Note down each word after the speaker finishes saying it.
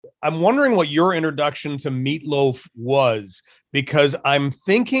I'm wondering what your introduction to Meatloaf was, because I'm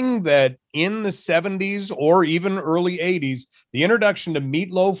thinking that in the 70s or even early 80s, the introduction to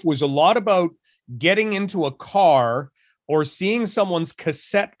Meatloaf was a lot about getting into a car or seeing someone's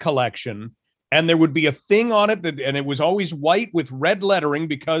cassette collection, and there would be a thing on it and it was always white with red lettering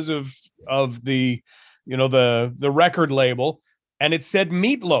because of the the record label, and it said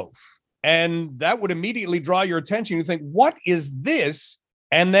Meatloaf, and that would immediately draw your attention. You think, what is this?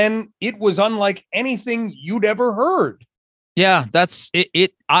 And then it was unlike anything you'd ever heard. Yeah, that's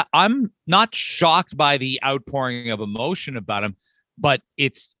it. I'm not shocked by the outpouring of emotion about him, but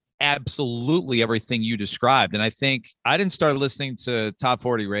it's absolutely everything you described. And I think I didn't start listening to Top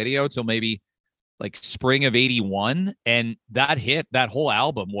 40 radio till maybe like spring of 81. And that whole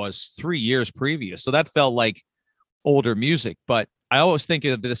album was 3 years previous. So that felt like older music. But I always think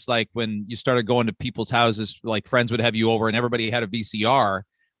of this like when you started going to people's houses, like friends would have you over and everybody had a VCR.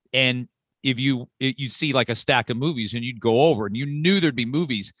 And if you see like a stack of movies and you'd go over and you knew there'd be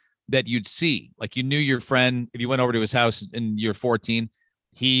movies that you'd see, like you knew your friend, if you went over to his house and you're 14,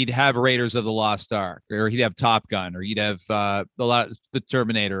 he'd have Raiders of the Lost Ark, or he'd have Top Gun, or he'd have a lot of the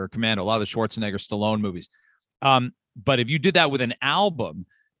Terminator or Commando, a lot of the Schwarzenegger, Stallone movies. But if you did that with an album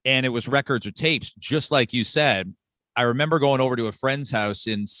and it was records or tapes, just like you said, I remember going over to a friend's house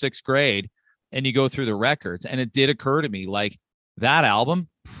in 6th grade and you go through the records, and it did occur to me, like that album,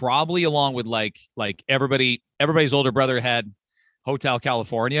 probably along with like everybody's older brother had Hotel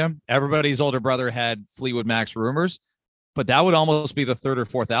California, everybody's older brother had Fleetwood Mac's Rumors, but that would almost be the third or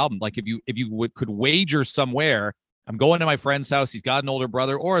fourth album. Like if you could wager somewhere, I'm going to my friend's house, he's got an older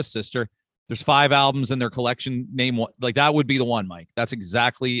brother or a sister, there's 5 albums in their collection, name one. Like that would be the one, Mike. That's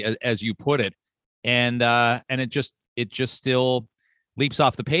exactly as you put it. And it just still leaps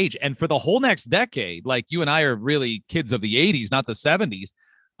off the page. And for the whole next decade, like you and I are really kids of the 80s, not the 70s.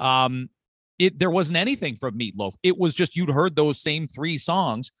 There wasn't anything from Meatloaf. It was just, you'd heard those same 3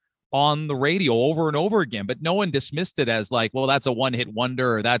 songs on the radio over and over again, but no one dismissed it as like, well, that's a one-hit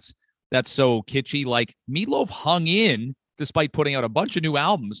wonder, or that's so kitschy. Like Meatloaf hung in despite putting out a bunch of new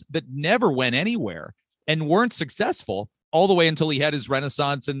albums that never went anywhere and weren't successful all the way until he had his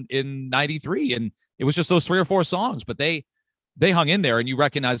renaissance in 93. And it was just those 3 or 4 songs, but they hung in there and you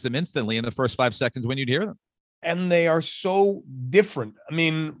recognized them instantly in the first 5 seconds when you'd hear them. And they are so different. I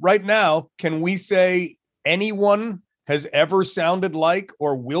mean, right now, can we say anyone has ever sounded like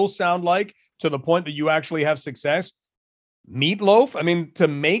or will sound like, to the point that you actually have success, Meatloaf? I mean, to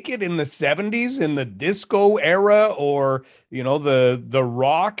make it in the 70s, in the disco era, or, the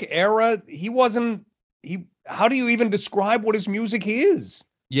rock era, how do you even describe what his music is?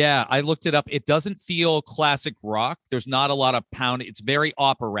 Yeah, I looked it up. It doesn't feel classic rock. There's not a lot of pound. It's very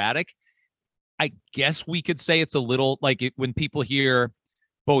operatic. I guess we could say it's a little like when people hear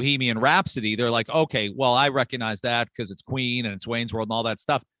Bohemian Rhapsody, they're like, okay, well, I recognize that because it's Queen and it's Wayne's World and all that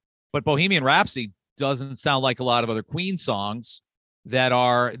stuff. But Bohemian Rhapsody doesn't sound like a lot of other Queen songs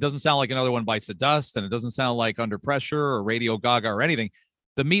it doesn't sound like Another One Bites the Dust, and it doesn't sound like Under Pressure or Radio Gaga or anything.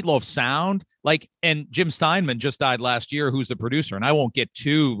 The Meatloaf sound, and Jim Steinman just died last year, who's the producer, and I won't get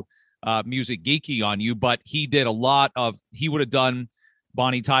too music geeky on you, but he would have done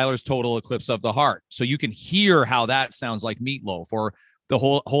Bonnie Tyler's Total Eclipse of the Heart. So you can hear how that sounds like Meatloaf, or the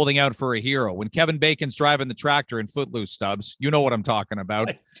whole Holding Out for a Hero. When Kevin Bacon's driving the tractor in Footloose, Stubbs, you know what I'm talking about.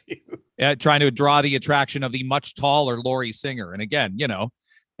 Trying to draw the attraction of the much taller Laurie Singer. And again,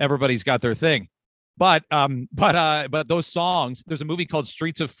 everybody's got their thing. But those songs, there's a movie called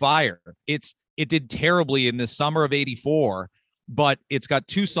Streets of Fire. It did terribly in the summer of 84, but it's got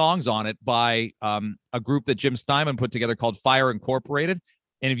 2 songs on it by a group that Jim Steinman put together called Fire Incorporated.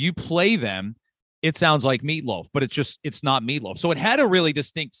 And if you play them, it sounds like Meatloaf, but it's not Meatloaf. So it had a really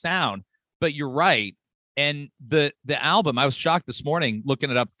distinct sound, but you're right. And the album, I was shocked this morning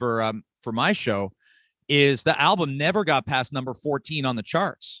looking it up for my show, is the album never got past number 14 on the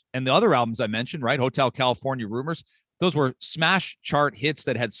charts. And the other albums I mentioned, right, Hotel California, Rumors, those were smash chart hits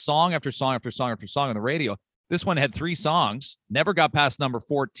that had song after song after song after song on the radio. This one had 3 songs, never got past number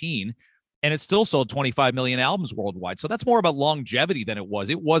 14, and it still sold 25 million albums worldwide. So that's more about longevity than it was.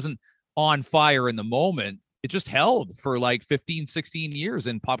 It wasn't on fire in the moment. It just held for like 15, 16 years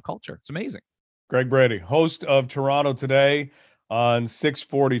in pop culture. It's amazing. Greg Brady, host of Toronto Today on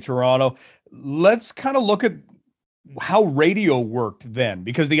 640 Toronto. Let's kind of look at how radio worked then,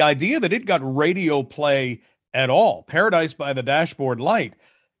 because the idea that it got radio play at all, Paradise by the Dashboard Light,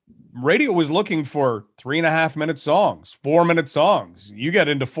 radio was looking for 3.5-minute songs, 4-minute songs. You get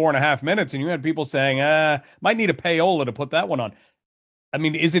into 4.5 minutes and you had people saying, might need a payola to put that one on. I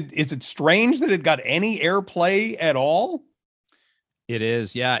mean, is it strange that it got any airplay at all? It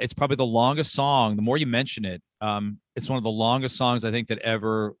is. Yeah. It's probably the longest song. The more you mention it, it's one of the longest songs I think that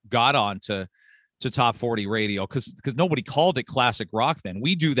ever got on to top 40 radio because nobody called it classic rock then.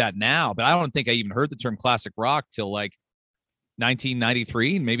 We do that now, but I don't think I even heard the term classic rock till like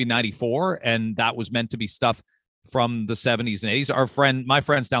 1993, maybe 94. And that was meant to be stuff from the 70s and 80s. My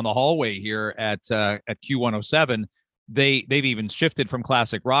friends down the hallway here at Q107, they've even shifted from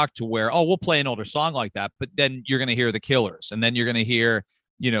classic rock to where, oh, we'll play an older song like that, but then you're going to hear the Killers, and then you're going to hear,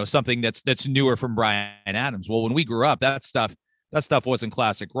 something that's newer from Bryan Adams. Well, when we grew up, that stuff wasn't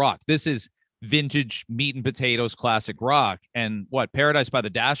classic rock. This is vintage meat and potatoes classic rock. And what Paradise by the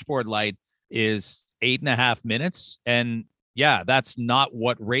Dashboard Light is 8.5 minutes. And yeah, that's not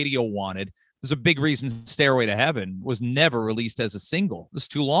what radio wanted. There's a big reason Stairway to Heaven was never released as a single. It's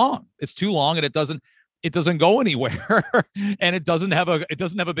too long. It's too long, and it doesn't go anywhere. And it doesn't have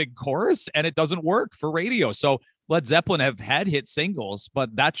a big chorus, and it doesn't work for radio. So Led Zeppelin have had hit singles,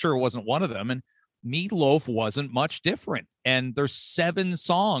 but that sure wasn't one of them. And Meat Loaf wasn't much different. And there's 7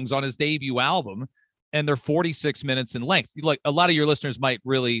 songs on his debut album, and they're 46 minutes in length. Like, a lot of your listeners might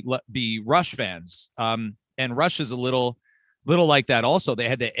really be Rush fans. And Rush is a little like that also. They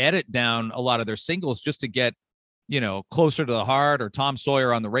had to edit down a lot of their singles just to get, Closer to the Heart or Tom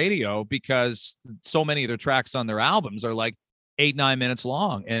Sawyer on the radio, because so many of their tracks on their albums are like 8-9 minutes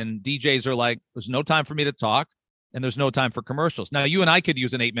long. And DJs are like, there's no time for me to talk, and there's no time for commercials. Now, you and I could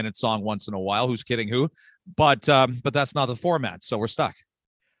use an 8-minute song once in a while. Who's kidding who? But that's not the format. So we're stuck.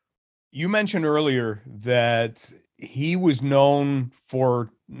 You mentioned earlier that he was known for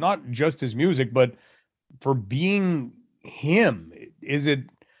not just his music, but for being him. Is it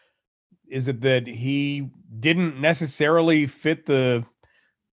that he didn't necessarily fit the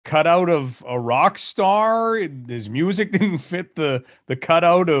cutout of a rock star? His music didn't fit the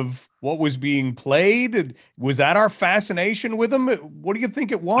cutout of what was being played? Was that our fascination with him? What do you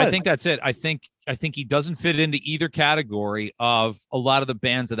think it was? I think that's it. I think he doesn't fit into either category of a lot of the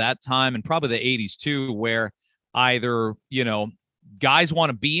bands of that time, and probably the 80s too, where either, guys want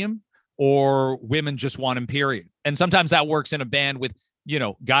to be him or women just want him, period. And sometimes that works in a band with,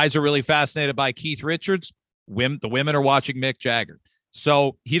 guys are really fascinated by Keith Richards. The women are watching Mick Jagger.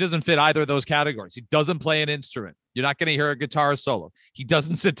 So he doesn't fit either of those categories. He doesn't play an instrument. You're not going to hear a guitar solo. He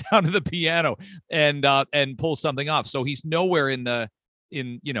doesn't sit down to the piano and pull something off. So he's nowhere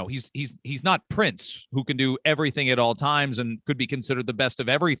he's not Prince, who can do everything at all times and could be considered the best of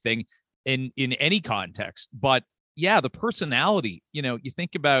everything in any context. But yeah, the personality, you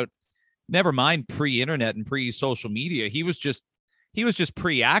think about, never mind pre-internet and pre-social media. He was just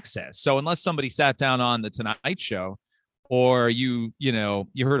pre-access. So unless somebody sat down on the Tonight Show, or you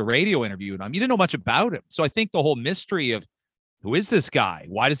heard a radio interview with him, you didn't know much about him. So I think the whole mystery of, who is this guy?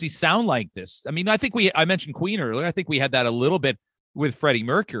 Why does he sound like this? I mean, I mentioned Queen earlier. I think we had that a little bit with Freddie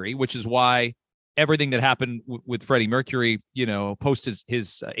Mercury, which is why everything that happened with Freddie Mercury, post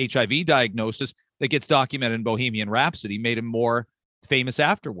his HIV diagnosis that gets documented in Bohemian Rhapsody, made him more famous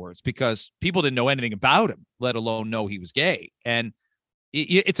afterwards, because people didn't know anything about him, let alone know he was gay. And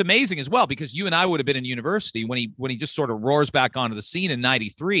it's amazing as well, because you and I would have been in university when he just sort of roars back onto the scene in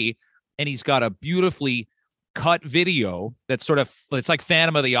 93, and he's got a beautifully cut video that's it's like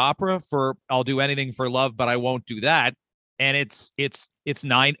Phantom of the Opera for I'll do anything for love, but I won't do that. And it's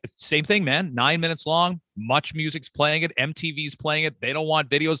same thing, man. 9 minutes long, much music's playing it. MTV's playing it. They don't want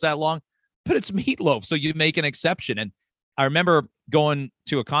videos that long, but it's Meat Loaf. So you make an exception. And I remember going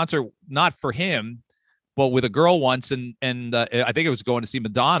to a concert, not for him, but with a girl once, and I think it was going to see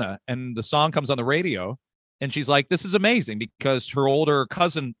Madonna, and the song comes on the radio, and she's like, this is amazing, because her older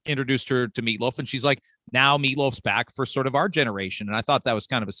cousin introduced her to Meat Loaf, and she's like, now Meat Loaf's back for sort of our generation. And I thought that was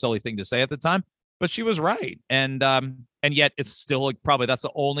kind of a silly thing to say at the time, but she was right. And yet it's still like, probably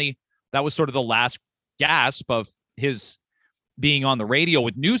that was sort of the last gasp of his being on the radio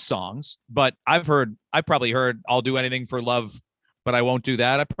with new songs. But I probably heard I'll do anything for love, but I won't do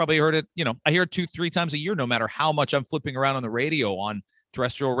that. I probably heard it, I hear it 2-3 times a year, no matter how much I'm flipping around on the radio, on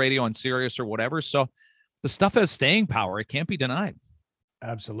terrestrial radio, on Sirius or whatever. So the stuff has staying power. It can't be denied.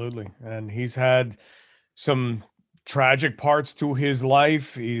 Absolutely. And he's had some tragic parts to his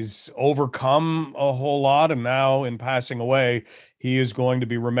life. He's overcome a whole lot. And now, in passing away, he is going to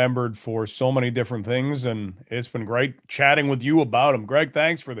be remembered for so many different things. And it's been great chatting with you about him. Greg,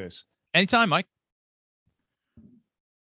 thanks for this. Anytime, Mike.